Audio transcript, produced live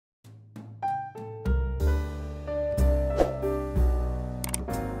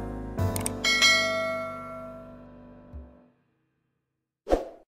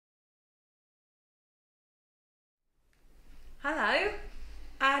Hello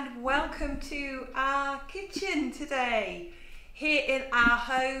and welcome to our kitchen today here in our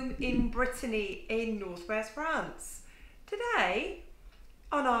home in Brittany in northwest France. Today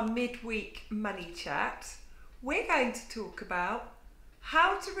on our midweek money chat we're going to talk about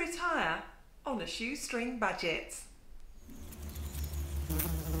how to retire on a shoestring budget.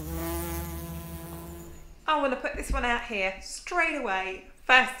 I want to put this one out here straight away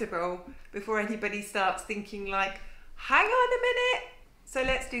first of all before anybody starts thinking like, hang on a minute, so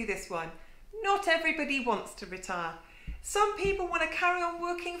let's do this one. Not everybody wants to retire. Some people want to carry on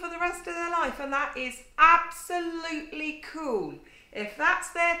working for the rest of their life, and that is absolutely cool. If that's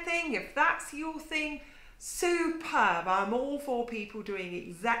their thing, if that's your thing, superb. I'm all for people doing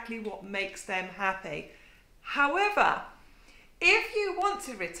exactly what makes them happy. However, if you want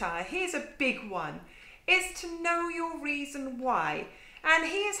to retire, here's a big one, is to know your reason why. And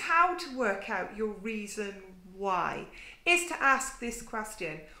here's how to work out your reason why, is to ask this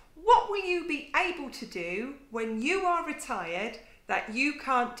question. What will you be able to do when you are retired that you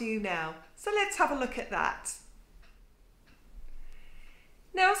can't do now? So let's have a look at that.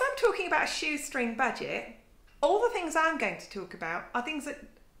 Now, as I'm talking about a shoestring budget, all the things I'm going to talk about are things that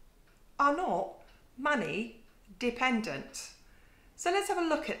are not money dependent. So let's have a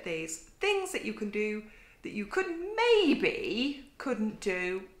look at these things that you can do that you couldn't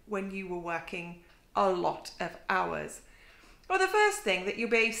do when you were working a lot of hours. Well, the first thing that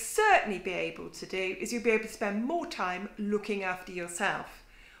you'll certainly be able to do is you'll be able to spend more time looking after yourself,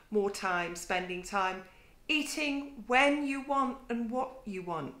 more time spending time eating when you want and what you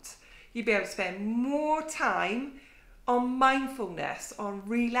want. You'll be able to spend more time on mindfulness, on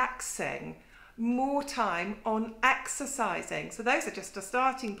relaxing, more time on exercising. So those are just a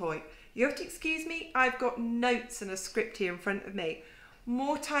starting point. You have to excuse me, I've got notes and a script here in front of me.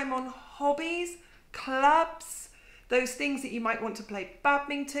 More time on hobbies, clubs, those things that you might want to play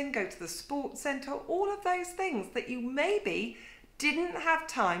badminton, go to the sports centre, all of those things that you maybe didn't have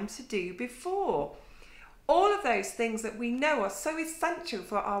time to do before. All of those things that we know are so essential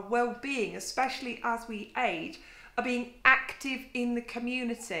for our well-being, especially as we age, are being active in the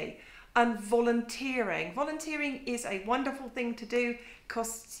community and volunteering. Volunteering is a wonderful thing to do,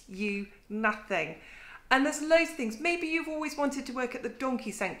 costs you nothing. And there's loads of things. Maybe you've always wanted to work at the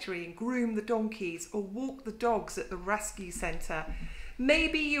donkey sanctuary and groom the donkeys or walk the dogs at the rescue centre.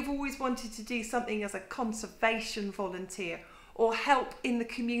 Maybe you've always wanted to do something as a conservation volunteer or help in the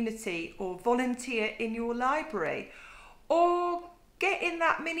community or volunteer in your library or get in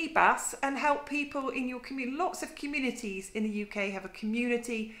that minibus and help people in your community. Lots of communities in the UK have a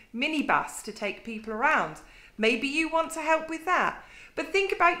community minibus to take people around. Maybe you want to help with that. But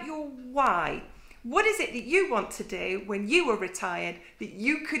think about your why. What is it that you want to do when you were retired that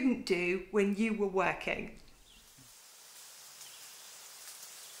you couldn't do when you were working?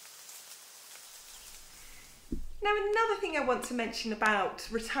 Now, another thing I want to mention about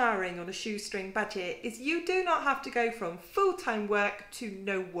retiring on a shoestring budget is you do not have to go from full-time work to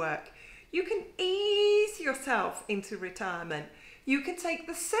no work. You can ease yourself into retirement. You can take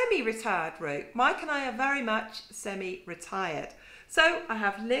the semi-retired route. Mike and I are very much semi-retired. So I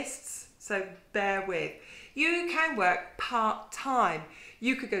have lists, so bear with. You can work part-time.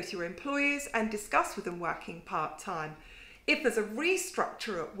 You could go to your employers and discuss with them working part-time. If there's a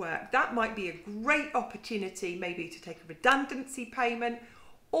restructure at work, that might be a great opportunity maybe to take a redundancy payment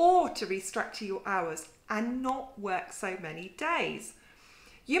or to restructure your hours and not work so many days.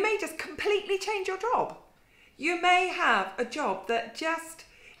 You may just completely change your job. You may have a job that just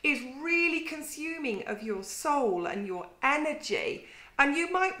is really consuming of your soul and your energy, and you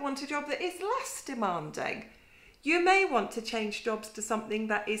might want a job that is less demanding. You may want to change jobs to something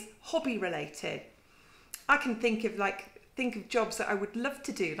that is hobby related. I can think of jobs that I would love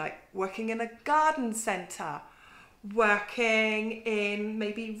to do, like working in a garden centre, working in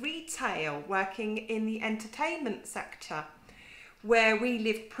maybe retail, working in the entertainment sector. Where we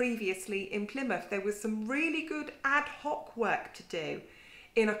lived previously in Plymouth, there was some really good ad hoc work to do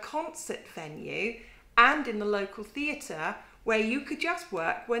in a concert venue and in the local theatre where you could just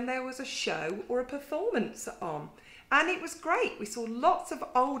work when there was a show or a performance on. And it was great. We saw lots of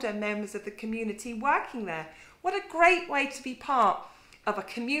older members of the community working there. What a great way to be part of a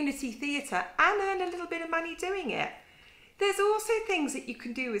community theatre and earn a little bit of money doing it. There's also things that you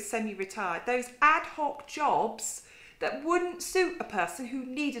can do as semi-retired, those ad hoc jobs that wouldn't suit a person who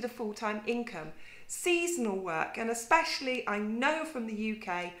needed a full-time income. Seasonal work, and especially I know from the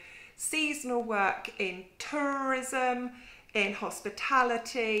UK, seasonal work in tourism, in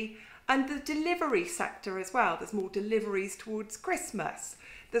hospitality, and the delivery sector as well. There's more deliveries towards Christmas.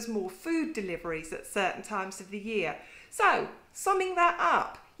 There's more food deliveries at certain times of the year. So summing that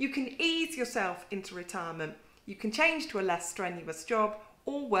up, you can ease yourself into retirement. You can change to a less strenuous job,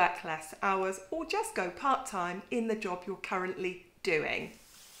 or work less hours, or just go part-time in the job you're currently doing.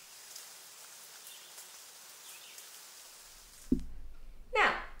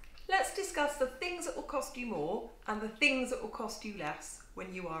 Now, let's discuss the things that will cost you more and the things that will cost you less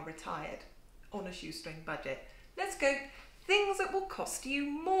when you are retired on a shoestring budget. Let's go things that will cost you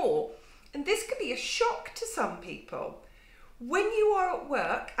more. And this can be a shock to some people. When you are at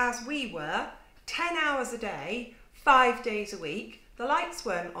work, as we were, 10 hours a day, 5 days a week, the lights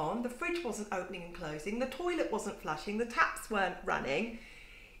weren't on, the fridge wasn't opening and closing, the toilet wasn't flushing, the taps weren't running,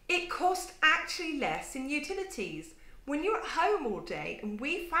 it cost actually less in utilities. When you're at home all day, and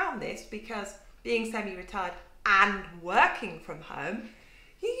we found this because being semi-retired and working from home,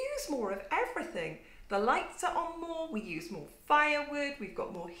 you use more of everything. The lights are on more, we use more firewood, we've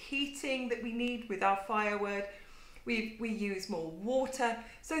got more heating that we need with our firewood, we use more water.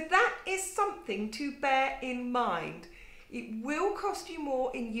 So that is something to bear in mind. It will cost you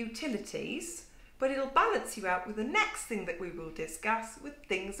more in utilities, but it'll balance you out with the next thing that we will discuss, with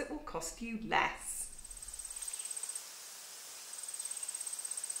things that will cost you less.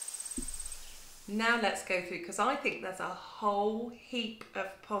 Now let's go through, because I think there's a whole heap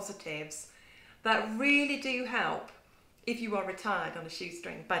of positives that really do help if you are retired on a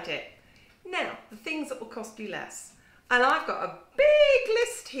shoestring budget. Now, the things that will cost you less. And I've got a big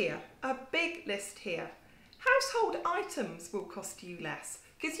list here, Household items will cost you less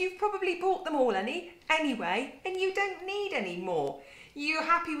because you've probably bought them all anyway and you don't need any more. You're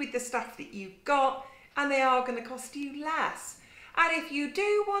happy with the stuff that you've got and they are going to cost you less. And if you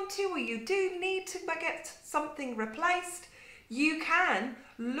do want to, or you do need to get something replaced, you can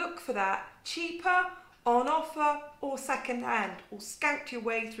look for that cheaper, on offer, or second hand, or scout your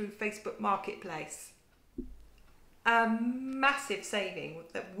way through Facebook Marketplace. A massive saving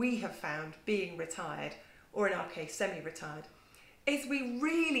that we have found being retired, or in our case semi-retired, is we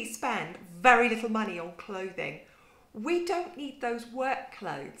really spend very little money on clothing. We don't need those work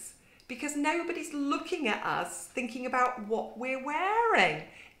clothes because nobody's looking at us thinking about what we're wearing.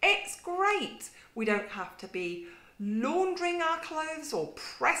 It's great. We don't have to be laundering our clothes or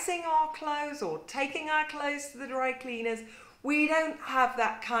pressing our clothes or taking our clothes to the dry cleaners. We don't have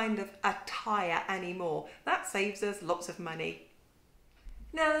that kind of attire anymore. That saves us lots of money.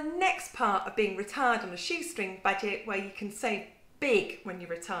 Now, the next part of being retired on a shoestring budget, where you can save big when you're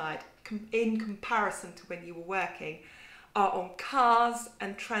retired in comparison to when you were working, are on cars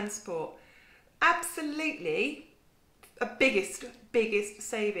and transport. Absolutely a biggest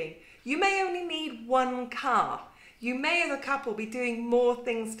saving. You may only need one car. You may as a couple be doing more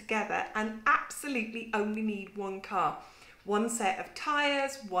things together and absolutely only need one car. One set of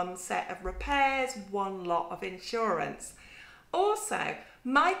tyres, one set of repairs, one lot of insurance. Also,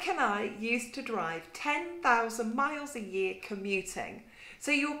 Mike and I used to drive 10,000 miles a year commuting. So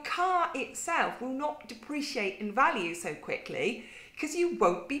your car itself will not depreciate in value so quickly because you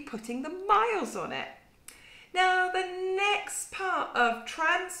won't be putting the miles on it. Now, the next part of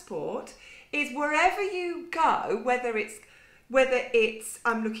transport is wherever you go, whether it's,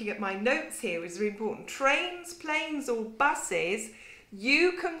 I'm looking at my notes here, is really important, trains, planes or buses,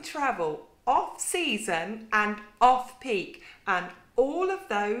 you can travel off-season and off-peak, and all of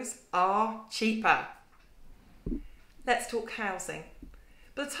those are cheaper. Let's talk housing.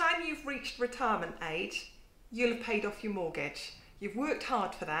 By the time you've reached retirement age, you'll have paid off your mortgage. You've worked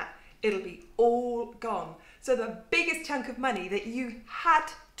hard for that. It'll be all gone. So the biggest chunk of money that you had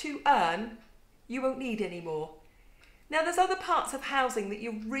to earn, you won't need anymore. Now, there's other parts of housing that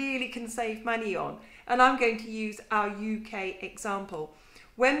you really can save money on, and I'm going to use our UK example.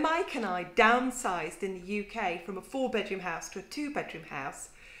 When Mike and I downsized in the UK from a 4-bedroom house to a 2-bedroom house,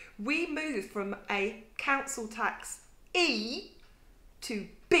 we moved from a council tax E to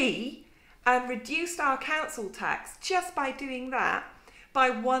B and reduced our council tax just by doing that by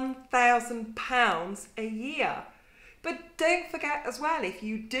 £1,000 a year. But don't forget as well, if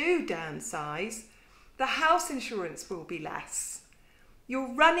you do downsize, the house insurance will be less.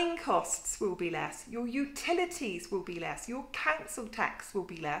 Your running costs will be less. Your utilities will be less. Your council tax will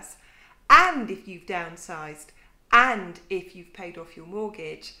be less. And if you've downsized and if you've paid off your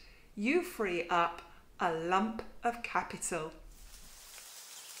mortgage, you free up a lump of capital.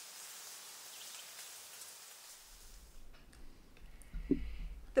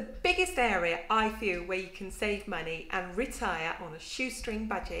 The biggest area I feel where you can save money and retire on a shoestring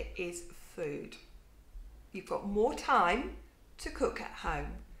budget is food. You've got more time to cook at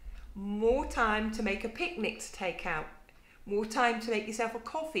home, more time to make a picnic to take out, more time to make yourself a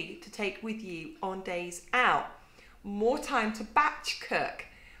coffee to take with you on days out. more time to batch cook,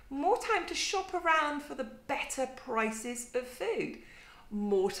 more time to shop around for the better prices of food,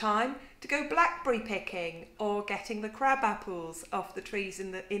 more time to go blackberry picking or getting the crab apples off the trees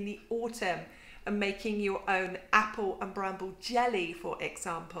in the autumn and making your own apple and bramble jelly, for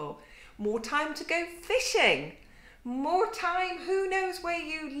example, more time to go fishing, more time, who knows where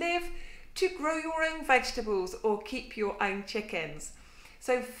you live, to grow your own vegetables or keep your own chickens.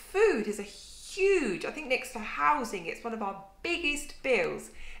 So food is a huge, I think next to housing, it's one of our biggest bills,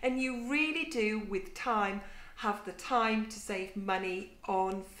 and you really do, with time, have the time to save money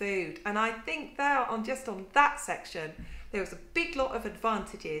on food. And I think just on that section, there was a big lot of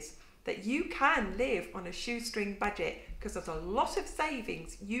advantages that you can live on a shoestring budget, because there's a lot of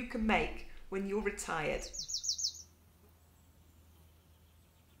savings you can make when you're retired.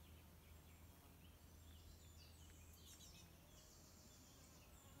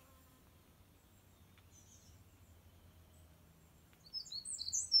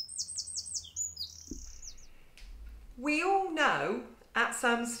 We all know at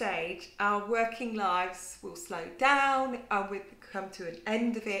some stage our working lives will slow down and we'll come to an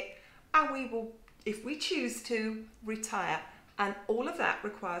end of it, and we will, if we choose to, retire, and all of that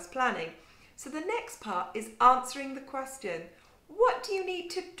requires planning. So the next part is answering the question, what do you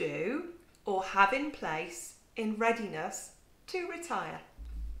need to do or have in place in readiness to retire?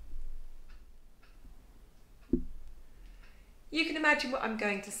 You can imagine what I'm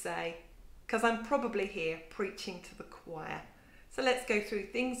going to say, because I'm probably here preaching to the choir. So let's go through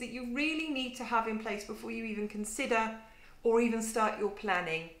things that you really need to have in place before you even consider or even start your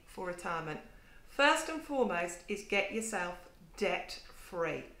planning for retirement. First and foremost is get yourself debt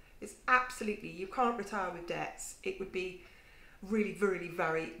free. It's absolutely, you can't retire with debts. It would be really, really,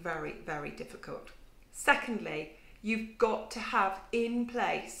 very, very, very difficult. Secondly, you've got to have in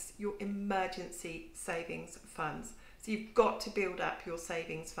place your emergency savings funds. So you've got to build up your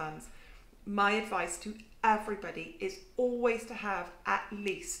savings funds. My advice to everybody is always to have at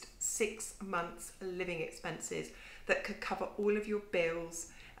least 6 months living expenses that could cover all of your bills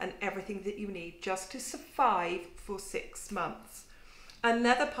and everything that you need just to survive for 6 months.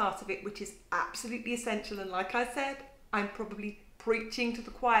 Another part of it, which is absolutely essential, and like I said, I'm probably preaching to the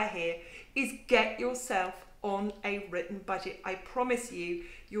choir here, is get yourself on a written budget. I promise you,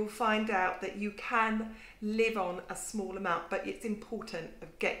 you'll find out that you can live on a small amount, but it's important to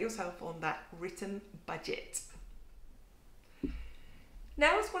get yourself on that written budget.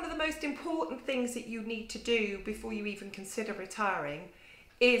 Now, it's one of the most important things that you need to do before you even consider retiring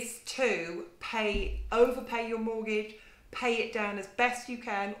is to overpay your mortgage, pay it down as best you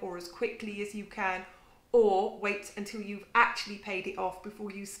can or as quickly as you can, or wait until you've actually paid it off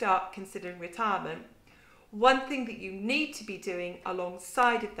before you start considering retirement. One thing that you need to be doing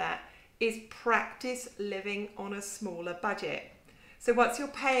alongside of that is practice living on a smaller budget. So once you're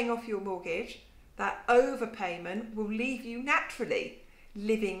paying off your mortgage, that overpayment will leave you naturally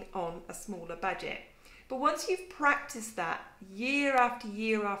living on a smaller budget. But once you've practiced that year after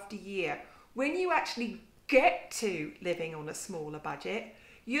year after year, when you actually get to living on a smaller budget,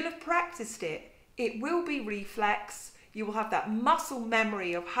 you'll have practiced it. It will be reflex. You will have that muscle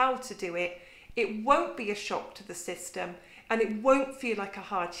memory of how to do it. It won't be a shock to the system, and it won't feel like a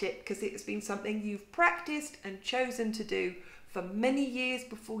hardship because it's been something you've practiced and chosen to do for many years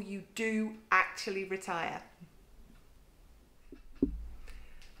before you do actually retire.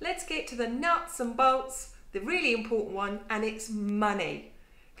 Let's get to the nuts and bolts, the really important one, and it's money.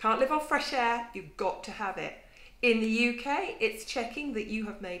 Can't live off fresh air, you've got to have it. In the UK, it's checking that you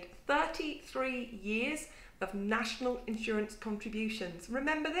have made 33 years of national insurance contributions.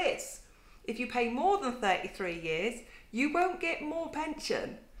 Remember this, if you pay more than 33 years, you won't get more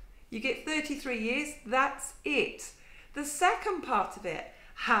pension. You get 33 years, that's it. The second part of it,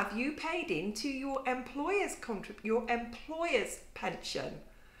 have you paid into your employer's pension?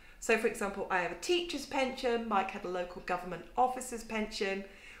 So for example, I have a teacher's pension, Mike had a local government officer's pension.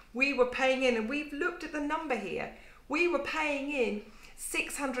 We were paying in, and we've looked at the number here, we were paying in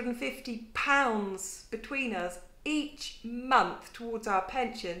 £650 between us each month towards our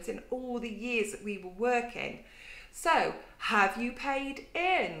pensions in all the years that we were working. So have you paid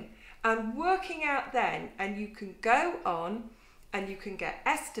in? And working out then, and you can go on and you can get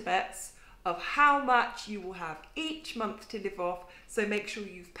estimates of how much you will have each month to live off. So make sure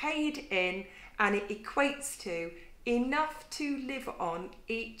you've paid in, and it equates to enough to live on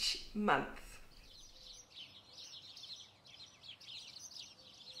each month.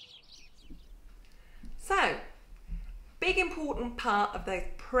 So, big important part of those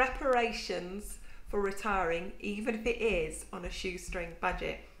preparations for retiring, even if it is on a shoestring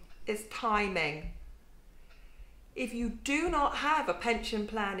budget, is timing. If you do not have a pension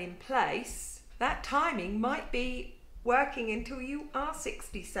plan in place, that timing might be working until you are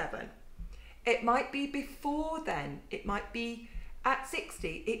 67. It might be before then. It might be at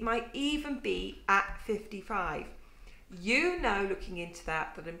 60. It might even be at 55. You know, looking into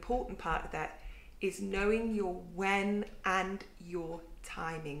that, the important part of that is knowing your when and your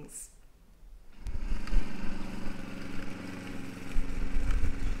timings.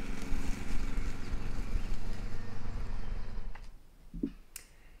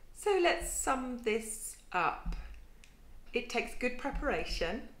 So let's sum this up. It takes good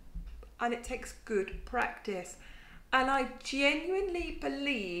preparation and it takes good practice. And I genuinely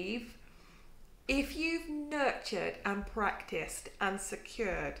believe if you've nurtured and practiced and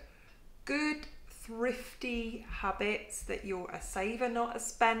secured good, thrifty habits, that you're a saver, not a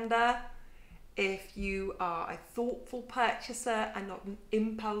spender, if you are a thoughtful purchaser and not an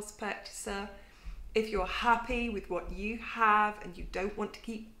impulse purchaser, if you're happy with what you have and you don't want to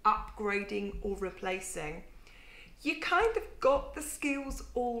keep upgrading or replacing, you kind of got the skills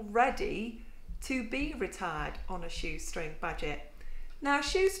already to be retired on a shoestring budget. Now, a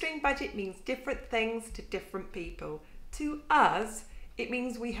shoestring budget means different things to different people. To us, it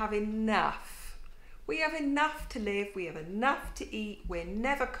means we have enough. We have enough to live, we have enough to eat, we're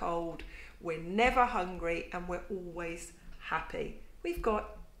never cold, we're never hungry, and we're always happy. We've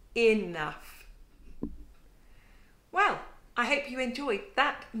got enough. Well, I hope you enjoyed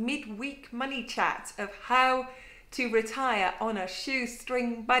that midweek money chat of how to retire on a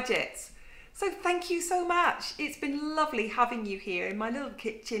shoestring budget. So thank you so much. It's been lovely having you here in my little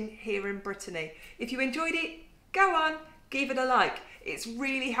kitchen here in Brittany. If you enjoyed it, go on, give it a like. It's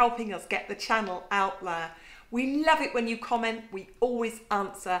really helping us get the channel out there. We love it when you comment. We always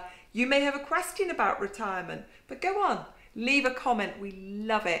answer. You may have a question about retirement, but go on, leave a comment. We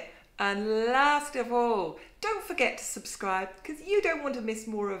love it. And last of all, don't forget to subscribe because you don't want to miss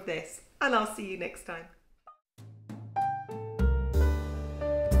more of this. And I'll see you next time.